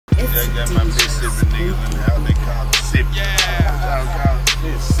got my Mississippi niggas in the house, they call it sipping.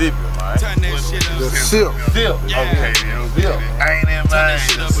 Sipping, man. The sip. Sip. Okay, then. Sip. I ain't in mine.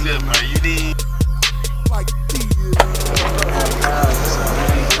 The sip, man. You need.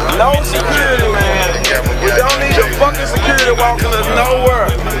 No security, man. We don't need your fucking security walking us nowhere.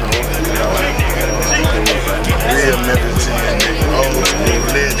 Real niggas to you, nigga. Old school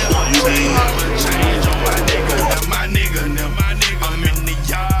legend. You need. My nigga, I'm in the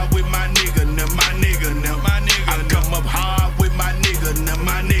yard with my nigga, I come up hard with my nigga,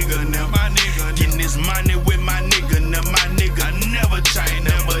 getting this money with my nigga, I never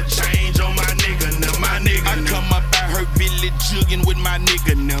change on my nigga, I come up out her village jugging with my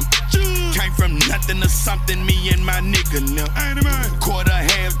nigga, came from nothing to something, me and my nigga, quarter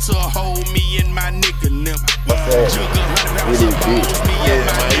half to a whole, me and my nigga, You need.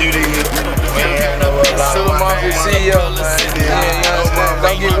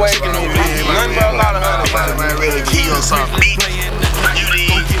 Don't get waking on me. Nothing but a lot of honey. Man, really kill something. You need.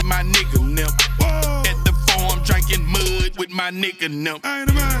 Get my nigga at the farm drinking mud with my nigga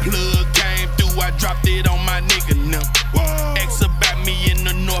Plug came through, I dropped it on my nigga X about me in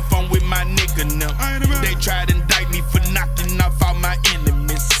the north, I'm with my nigga They tried to indict me for knocking off all my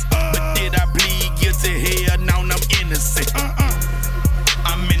enemies, but did I bleed guilty? Hell no, I'm innocent.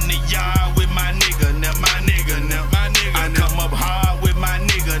 I'm in the yard with my nigga, I come up hard with my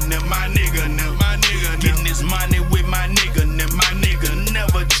nigga, getting this money with my nigga,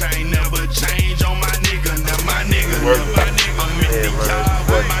 never change on my nigga, I'm in the yard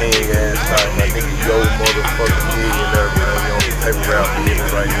with my nigga. My nigga, yo, motherfucking millionaire, man. You on the paper route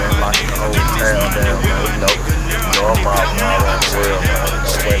business right now, locking the whole town down, man. You know I'm all around the world, man.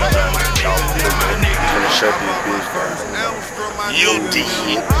 No way around the finna shut this bitch down. You did.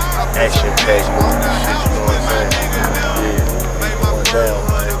 Action packed movie shit, you know what I'm saying? Yeah, going down,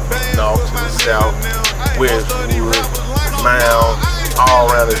 man. North to the south, Westwood, Mound, all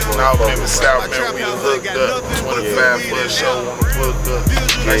around this motherfucker. In the south, man, we done hooked up. 25 for a show, wanna hook up.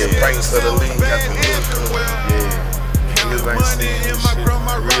 Like the pranks of the league, got the hook up. Yeah, niggas ain't seen this shit.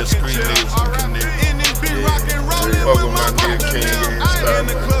 Real street niggas who connect. Yeah, fuck with my nigga King and stuff,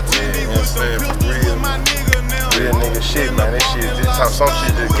 man. Yeah, you know what I'm saying? For real, man. Real nigga shit, man. This shit, some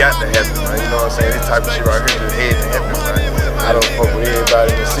shit just got to happen, man. You know what I'm saying? This type of shit right here just had to happen, man. I don't fuck with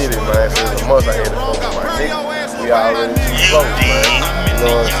everybody in the city, man. So it's a must I had to fuck with my nigga. We already too close, man. You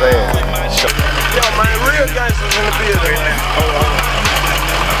know what I'm saying? Yo, man, real gangsters in the building, man.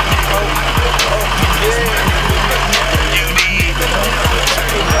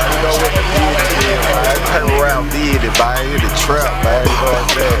 You know what the deal is, man. Turn around, did it, man. The trap, man. You know what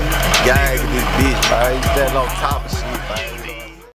I'm saying? Gang this bitch, man. You stand on top.